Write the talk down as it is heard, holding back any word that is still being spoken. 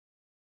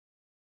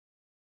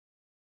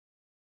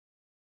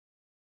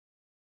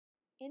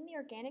In the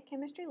organic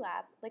chemistry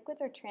lab, liquids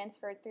are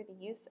transferred through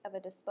the use of a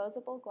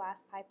disposable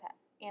glass pipette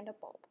and a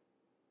bulb.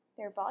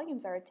 Their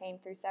volumes are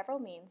attained through several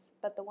means,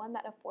 but the one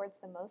that affords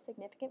the most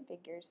significant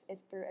figures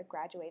is through a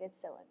graduated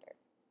cylinder.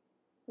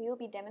 We will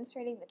be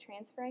demonstrating the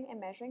transferring and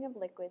measuring of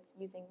liquids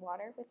using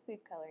water with food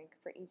coloring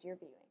for easier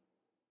viewing.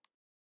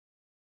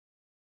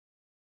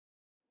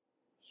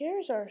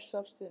 Here's our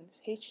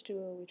substance,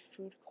 H2O with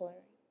food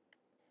coloring.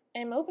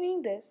 I'm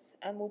opening this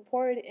and will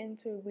pour it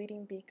into a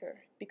wheating beaker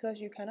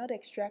because you cannot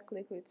extract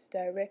liquids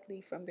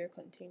directly from their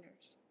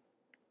containers.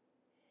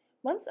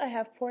 Once I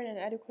have poured an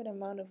adequate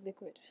amount of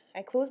liquid,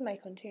 I close my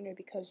container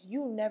because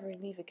you never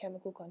leave a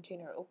chemical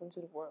container open to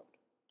the world.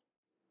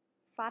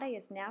 Fade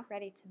is now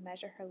ready to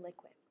measure her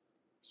liquid.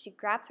 She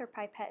grabs her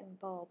pipette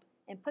and bulb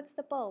and puts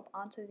the bulb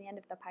onto the end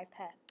of the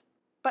pipette.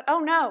 But oh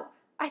no!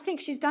 I think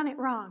she's done it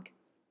wrong!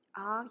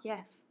 Ah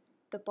yes,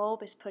 the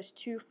bulb is pushed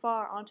too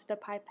far onto the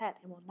pipette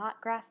and will not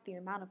grasp the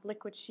amount of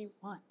liquid she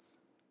wants.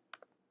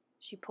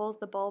 She pulls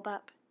the bulb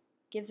up,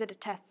 gives it a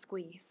test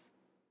squeeze.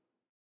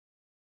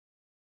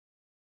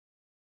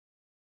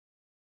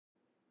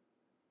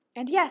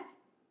 And yes,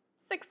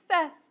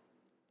 success!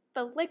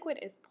 The liquid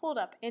is pulled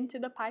up into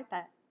the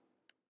pipette.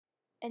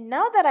 And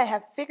now that I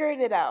have figured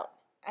it out,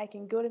 I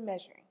can go to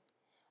measuring.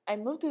 I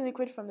move the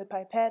liquid from the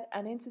pipette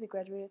and into the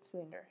graduated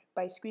cylinder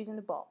by squeezing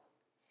the bulb.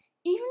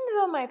 Even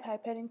though my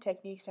pipetting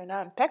techniques are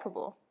not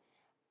impeccable,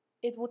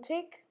 it will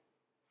take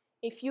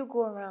a few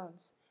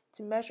go-arounds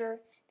to measure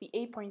the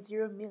 8.0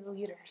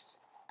 milliliters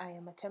I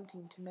am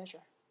attempting to measure.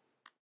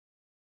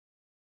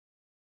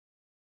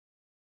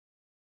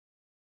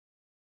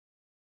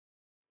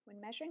 When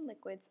measuring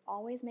liquids,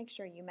 always make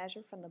sure you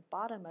measure from the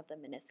bottom of the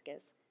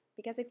meniscus,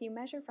 because if you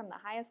measure from the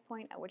highest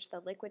point at which the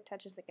liquid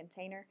touches the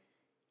container,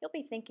 you'll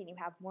be thinking you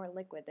have more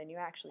liquid than you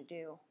actually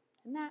do,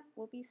 and that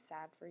will be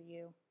sad for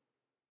you.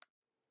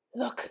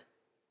 Look,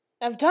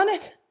 I've done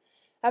it!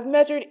 I've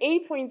measured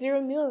 8.0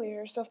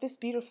 milliliters of this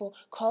beautiful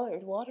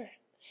colored water.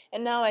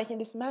 And now I can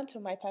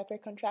dismantle my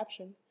pipette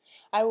contraption.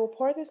 I will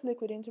pour this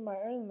liquid into my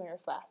earthenware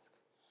flask.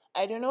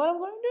 I don't know what I'm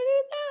going to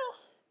do now,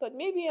 but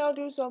maybe I'll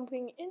do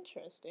something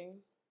interesting.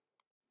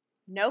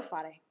 No,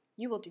 Fade,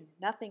 you will do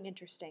nothing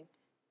interesting.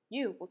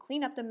 You will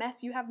clean up the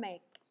mess you have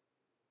made.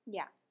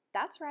 Yeah,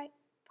 that's right.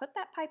 Put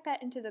that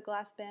pipette into the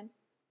glass bin.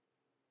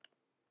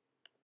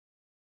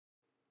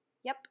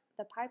 Yep,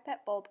 the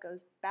pipette bulb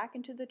goes back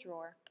into the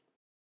drawer.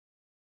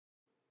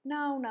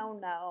 No.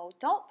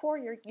 Don't pour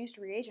your used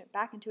reagent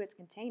back into its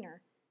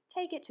container.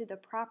 Take it to the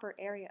proper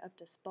area of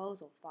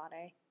disposal,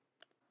 Fade.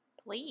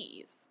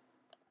 Please.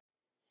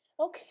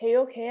 Okay,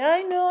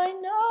 I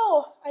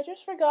know. I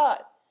just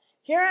forgot.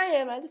 Here I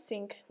am at the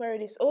sink where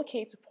it is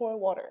okay to pour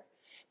water.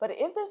 But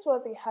if this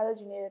was a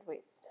halogenated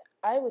waste,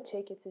 I would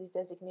take it to the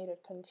designated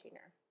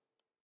container.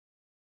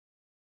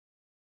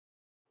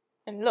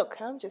 And look,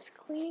 I'm just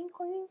cleaning.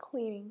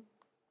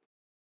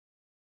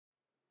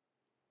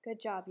 Good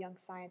job, young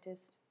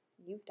scientist.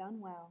 You've done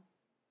well.